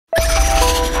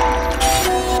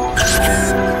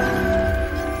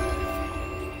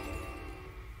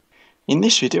In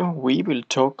this video, we will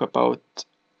talk about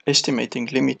estimating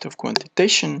limit of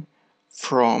quantitation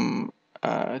from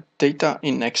data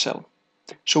in Excel.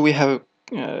 So we have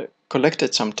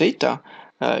collected some data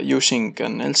using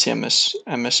an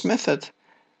LC-MS method,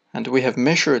 and we have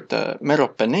measured the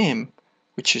meropenem,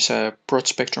 which is a broad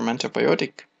spectrum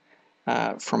antibiotic,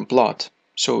 from blood.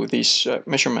 So these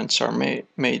measurements are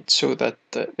made so that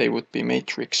they would be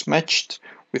matrix matched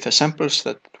with the samples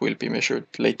that will be measured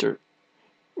later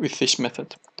with this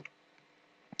method.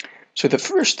 So the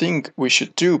first thing we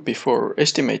should do before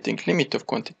estimating limit of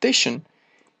quantitation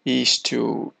is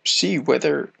to see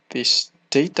whether this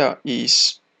data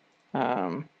is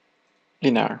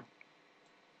linear.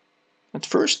 At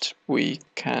first, we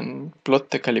can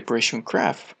plot the calibration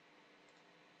graph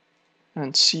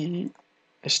and see,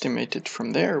 estimated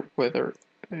from there, whether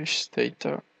this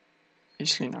data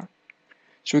is linear.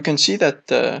 So we can see that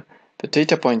the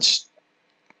data points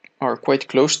are quite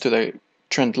close to the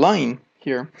trend line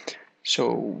here.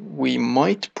 So we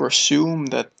might presume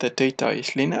that the data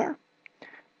is linear,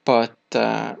 but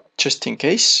just in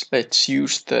case, let's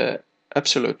use the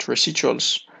absolute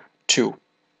residuals too.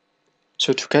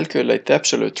 So to calculate the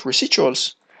absolute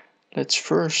residuals, let's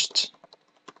first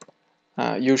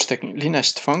use the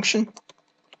linest function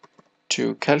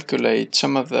to calculate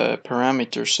some of the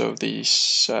parameters of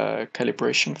this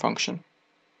calibration function.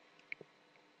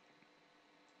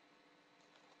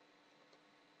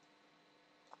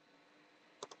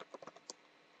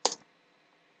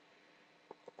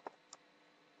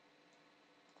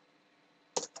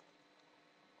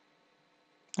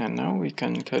 And now we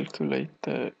can calculate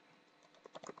the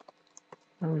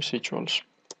residuals.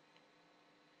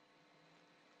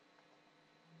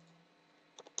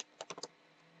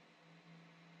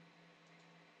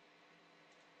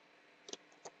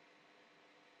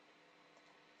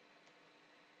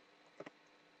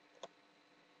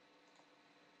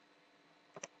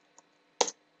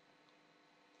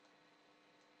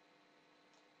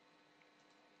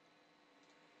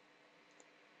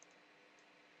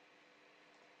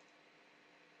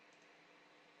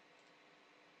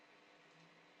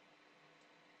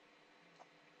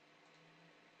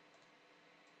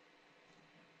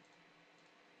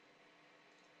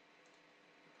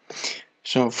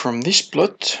 So from this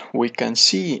plot, we can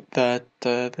see that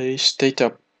this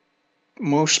data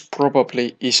most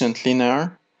probably isn't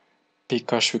linear,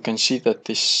 because we can see that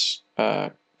this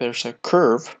there's a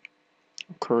curve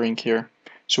occurring here.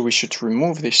 So we should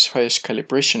remove this highest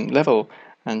calibration level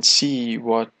and see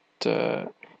what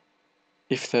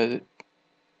if the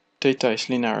data is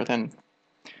linear then.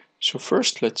 So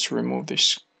first, let's remove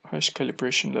this highest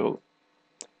calibration level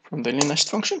from the linest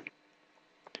function,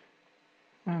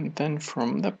 and then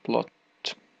from the plot.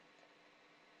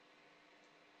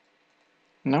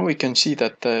 Now we can see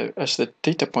that as the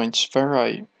data points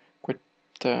vary quite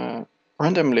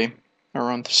randomly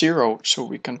around 0, so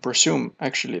we can presume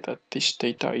actually that this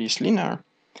data is linear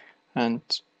and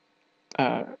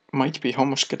might be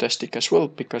homoscedastic as well,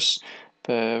 because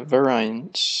the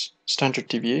variance standard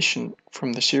deviation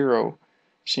from the 0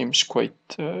 seems quite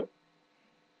the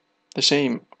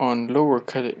same on lower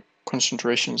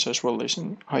concentrations as well as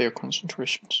in higher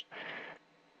concentrations.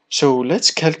 So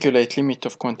let's calculate limit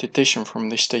of quantitation from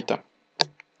this data.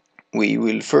 We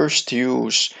will first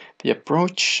use the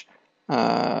approach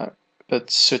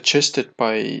that's suggested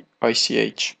by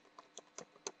ICH.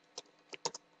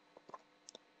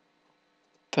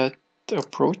 That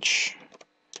approach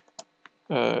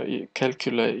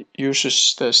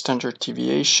uses the standard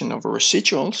deviation of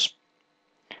residuals,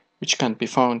 which can be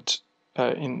found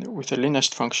with the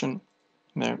linest function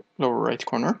in the lower right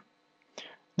corner.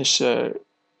 This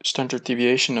standard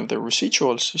deviation of the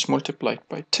residuals is multiplied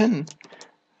by 10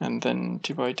 and then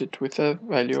divided with the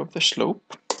value of the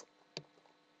slope.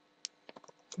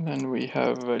 Then we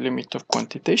have a limit of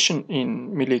quantitation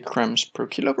in milligrams per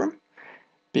kilogram,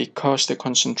 because the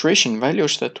concentration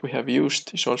values that we have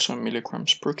used is also in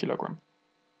milligrams per kilogram.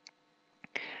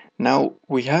 Now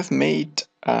we have made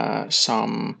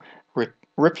some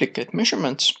replicate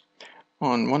measurements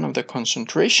on one of the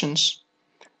concentrations,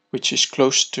 which is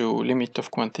close to limit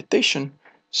of quantitation.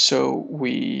 So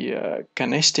we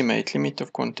can estimate limit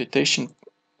of quantitation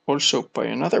also by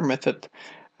another method,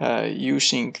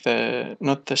 using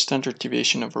not the standard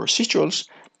deviation of residuals,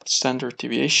 but standard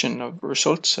deviation of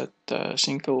results at a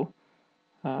single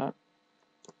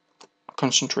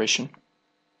concentration.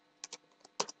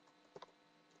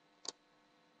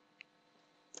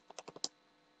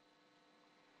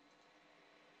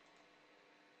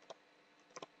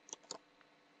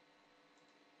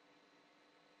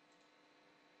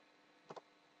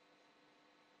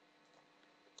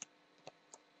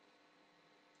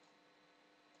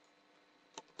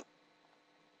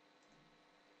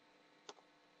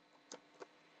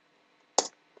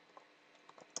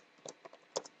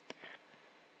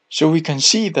 So we can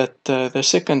see that the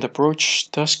second approach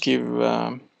does give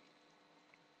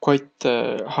quite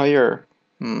a higher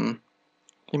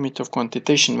limit of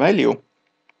quantitation value.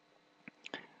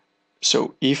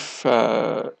 So if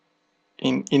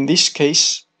in this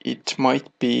case it might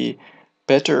be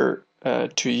better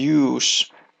to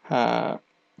use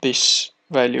this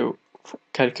value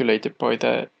calculated by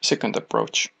the second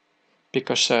approach,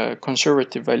 because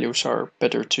conservative values are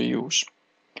better to use.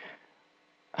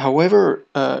 However,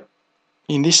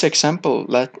 in this example,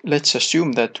 let's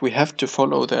assume that we have to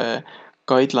follow the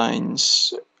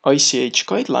guidelines, ICH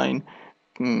guideline,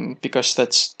 because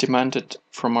that's demanded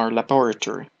from our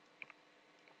laboratory.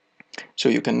 So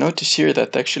you can notice here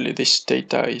that actually this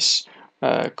data is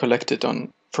collected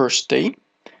on first day,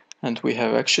 and we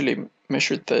have actually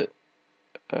measured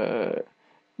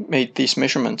made these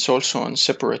measurements also on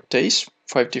separate days,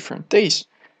 5 different days.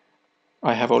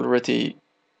 I have already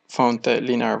found the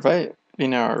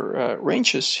linear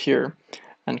ranges here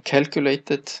and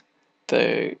calculated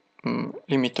the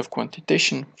limit of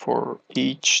quantitation for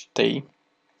each day.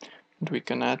 And we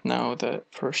can add now the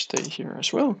first day here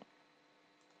as well.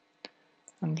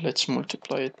 And let's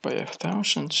multiply it by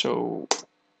 1,000, so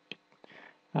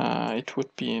it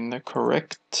would be in the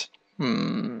correct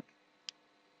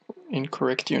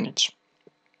incorrect units.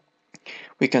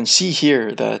 We can see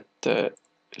here that the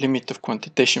limit of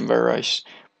quantitation varies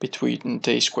between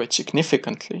days quite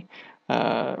significantly.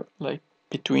 Like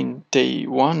between day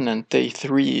 1 and day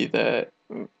 3, the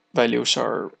values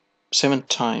are 7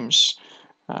 times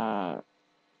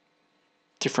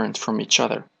different from each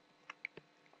other.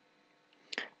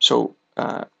 So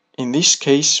in this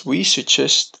case, we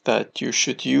suggest that you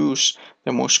should use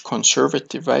the most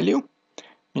conservative value,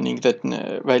 meaning that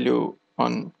value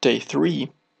on day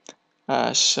 3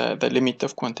 as the limit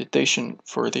of quantitation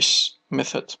for this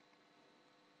method.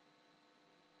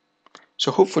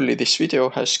 So hopefully this video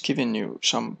has given you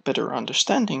some better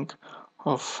understanding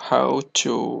of how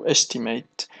to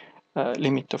estimate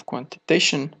limit of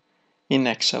quantitation in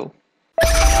Excel.